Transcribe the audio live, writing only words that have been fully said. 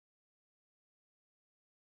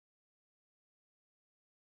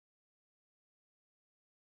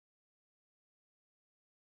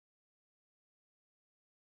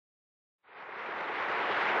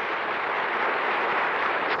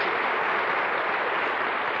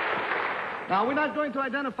Now, we're not going to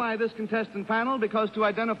identify this contestant panel because to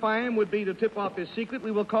identify him would be to tip off his secret.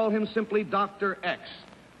 We will call him simply Dr. X.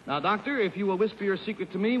 Now, Doctor, if you will whisper your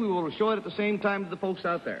secret to me, we will show it at the same time to the folks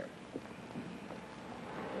out there.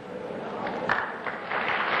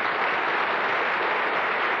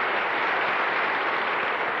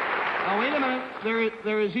 Now, wait a minute.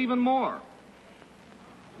 There is even more.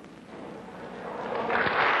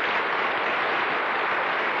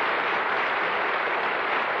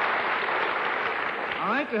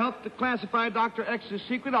 All right, to help to classify Dr. X's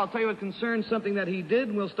secret, I'll tell you it concerns something that he did,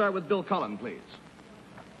 and we'll start with Bill Cullen, please.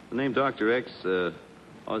 The name Dr. X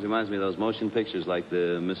always reminds me of those motion pictures like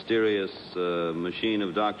The Mysterious Machine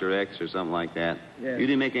of Dr. X or something like that. Yes. You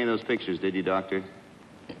didn't make any of those pictures, did you, Doctor?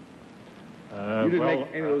 You didn't make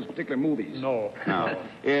any of those particular movies. No. No.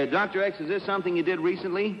 Dr. X, is this something you did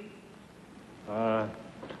recently? Well,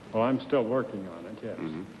 I'm still working on it, yes.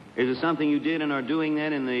 Mm-hmm. Is it something you did and are doing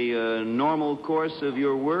then in the normal course of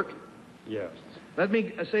your work? Yes. Let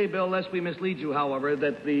me say, Bill, lest we mislead you, however,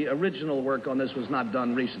 that the original work on this was not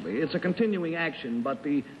done recently. It's a continuing action, but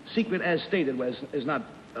the secret, as stated, was not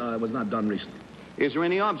done recently. Is there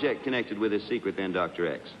any object connected with this secret then, Dr.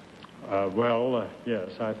 X? Yes,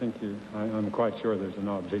 I think I'm quite sure there's an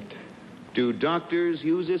object. Do doctors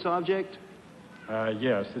use this object?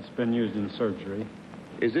 Yes, it's been used in surgery.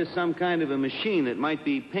 Is this some kind of a machine that might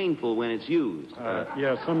be painful when it's used?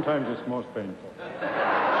 Yes, sometimes it's most painful.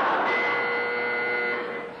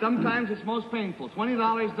 Sometimes it's most painful. $20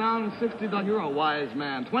 down and $60. You're a wise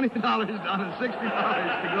man. $20 down and $60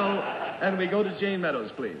 to go. And we go to Jane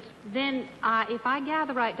Meadows, please. Then, if I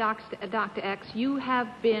gather right, Dr. X, you have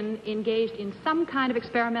been engaged in some kind of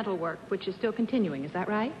experimental work, which is still continuing. Is that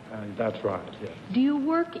right? That's right, yes. Do you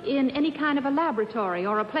work in any kind of a laboratory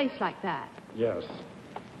or a place like that? Yes.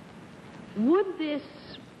 Would this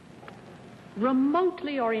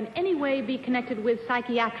remotely or in any way be connected with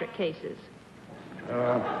psychiatric cases?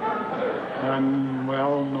 Well,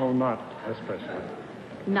 no, not especially.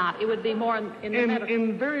 Not. It would be more in the medical...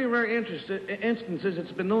 In very rare instances,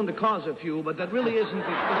 it's been known to cause a few, but that really isn't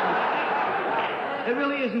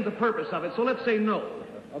the purpose of it. So let's say no,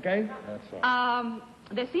 okay? That's all.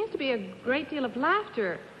 There seems to be a great deal of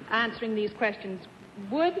laughter answering these questions.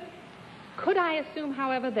 Could I assume,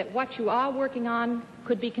 however, that what you are working on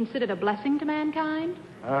could be considered a blessing to mankind?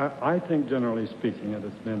 I think, generally speaking, it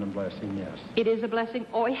has been a blessing, yes. It is a blessing,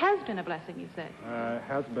 or it has been a blessing, you say?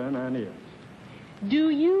 Has been and is. Do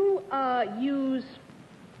you use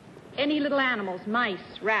any little animals,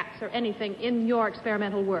 mice, rats, or anything in your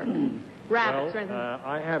experimental work? Rabbits or anything?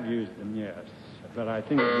 I have used them, yes. But I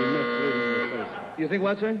think it would be misleading to say so. You think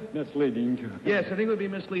what, sir? Misleading to... Yes, I think it would be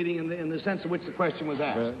misleading in the sense in which the question was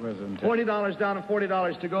asked. $40 down and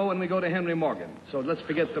 $40 to go, and we go to Henry Morgan. So let's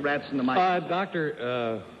forget the rats and the mice.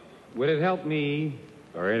 Doctor, would it help me,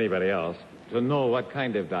 or anybody else, to know what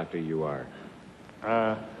kind of doctor you are?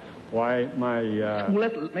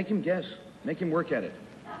 Make him guess. Make him work at it.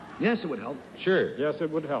 Yes, it would help. Sure. Yes,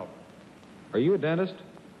 it would help. Are you a dentist?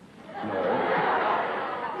 No.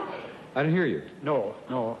 I didn't hear you. No,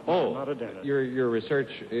 Oh, not a dentist. Your research,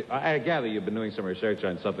 I gather you've been doing some research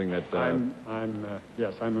on something that...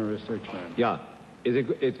 Yes, I'm a research man. Yeah.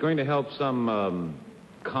 It's going to help some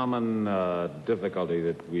common difficulty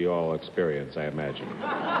that we all experience, I imagine.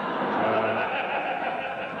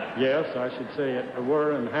 Yes, I should say it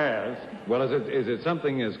were and has. Well, is it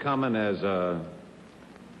something as common as,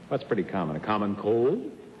 what's pretty common, a common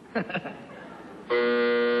cold?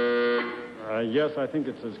 Yes, I think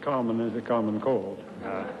it's as common as a common cold.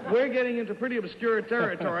 We're getting into pretty obscure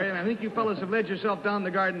territory, and I think you fellas have led yourself down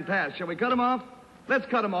the garden path. Shall we cut him off? Let's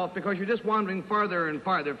cut him off because you're just wandering farther and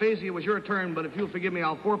farther. Faisy, it was your turn, but if you'll forgive me,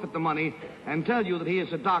 I'll forfeit the money and tell you that he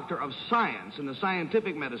is a doctor of science in the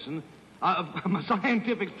scientific medicine, of a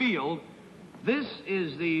scientific field. This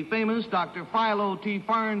is the famous Dr. Philo T.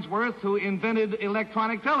 Farnsworth, who invented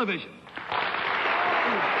electronic television.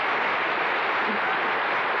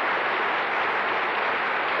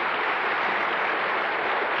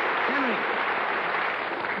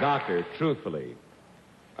 Doctor, truthfully,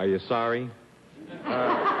 are you sorry?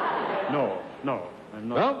 No, I'm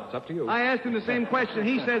not. Well, it's up to you. I asked him the same question.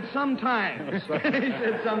 He said sometimes. He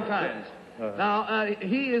said sometimes. Now,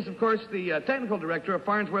 he is, of course, the technical director of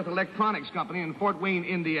Farnsworth Electronics Company in Fort Wayne,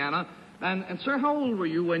 Indiana. And sir, how old were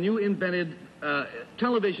you when you invented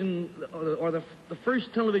television, or the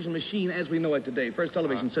first television machine as we know it today, first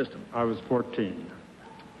television system? I was 14.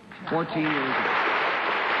 14 years old.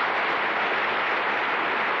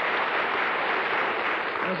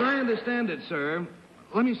 As I understand it, sir,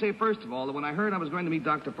 let me say first of all that when I heard I was going to meet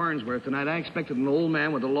Dr. Farnsworth tonight, I expected an old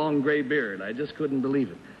man with a long gray beard. I just couldn't believe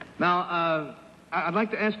it. Now, I'd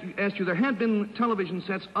like to ask you, there had been television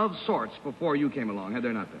sets of sorts before you came along, had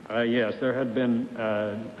there not been? Yes, there had been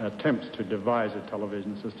attempts to devise a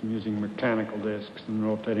television system using mechanical discs and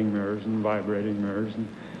rotating mirrors and vibrating mirrors.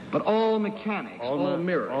 But all mechanics, all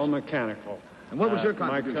mirrors? All mechanical. And what was your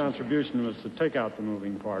contribution? My contribution was to take out the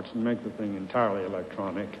moving parts and make the thing entirely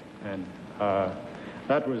electronic. And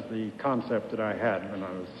that was the concept that I had when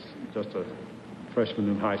I was just a freshman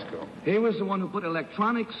in high school. He was the one who put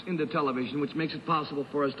electronics into television, which makes it possible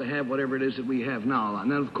for us to have whatever it is that we have now.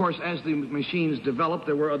 And then, of course, as the machines developed,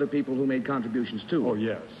 there were other people who made contributions, too. Oh,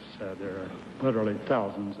 yes. There are literally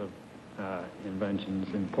thousands of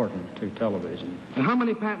inventions important to television. And how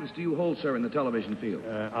many patents do you hold, sir, in the television field?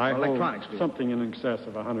 I hold electronics field? Something in excess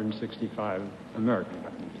of 165 American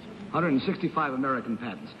patents. 165 American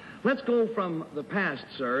patents. Let's go from the past,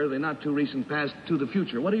 sir, the not-too-recent past, to the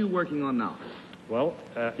future. What are you working on now? Well,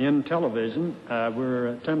 in television, we're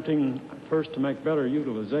attempting first to make better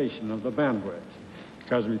utilization of the bandwidth,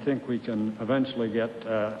 because we think we can eventually get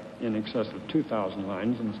in excess of 2,000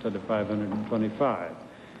 lines instead of 525.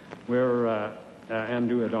 And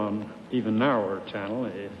do it on even narrower channel,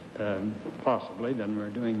 if possibly, than we're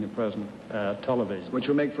doing the present television. Which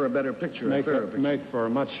will make for a better picture, Make for a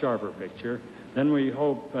much sharper picture. Then we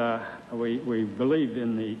hope, we believe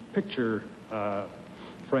in the picture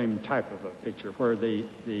frame type of a picture, where the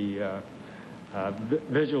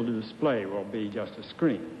visual display will be just a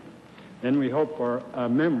screen. Then we hope for a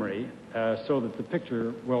memory so that the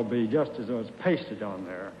picture will be just as though it's pasted on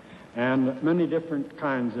there. And many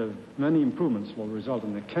improvements will result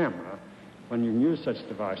in the camera when you use such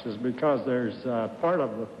devices, because there's part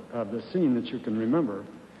of the scene that you can remember,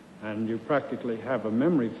 and you practically have a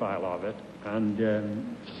memory file of it, and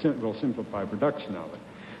will simplify production of it.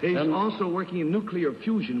 He's also working in nuclear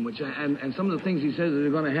fusion, which and some of the things he says that are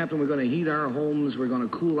going to happen, we're going to heat our homes, we're going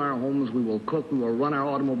to cool our homes, we will cook, we will run our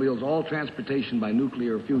automobiles, all transportation by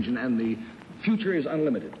nuclear fusion, and the future is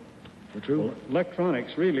unlimited. Is that true? Well,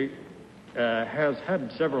 electronics really has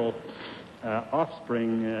had several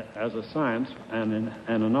offspring as a science and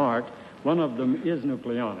an art. One of them is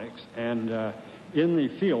nucleonics, and in the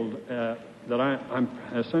field that I'm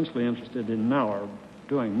essentially interested in now, or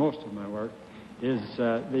doing most of my work, is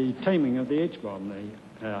the taming of the H-bomb,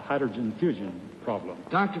 the hydrogen fusion problem.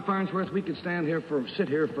 Dr. Farnsworth, we could sit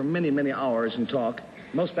here for many, many hours and talk.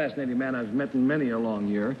 Most fascinating man I've met in many a long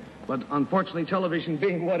year. But unfortunately, television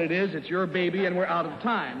being what it is, it's your baby, and we're out of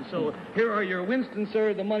time. So here are your Winston,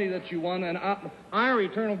 sir, the money that you won, and our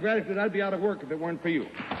eternal gratitude. I'd be out of work if it weren't for you.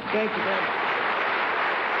 Thank you very much.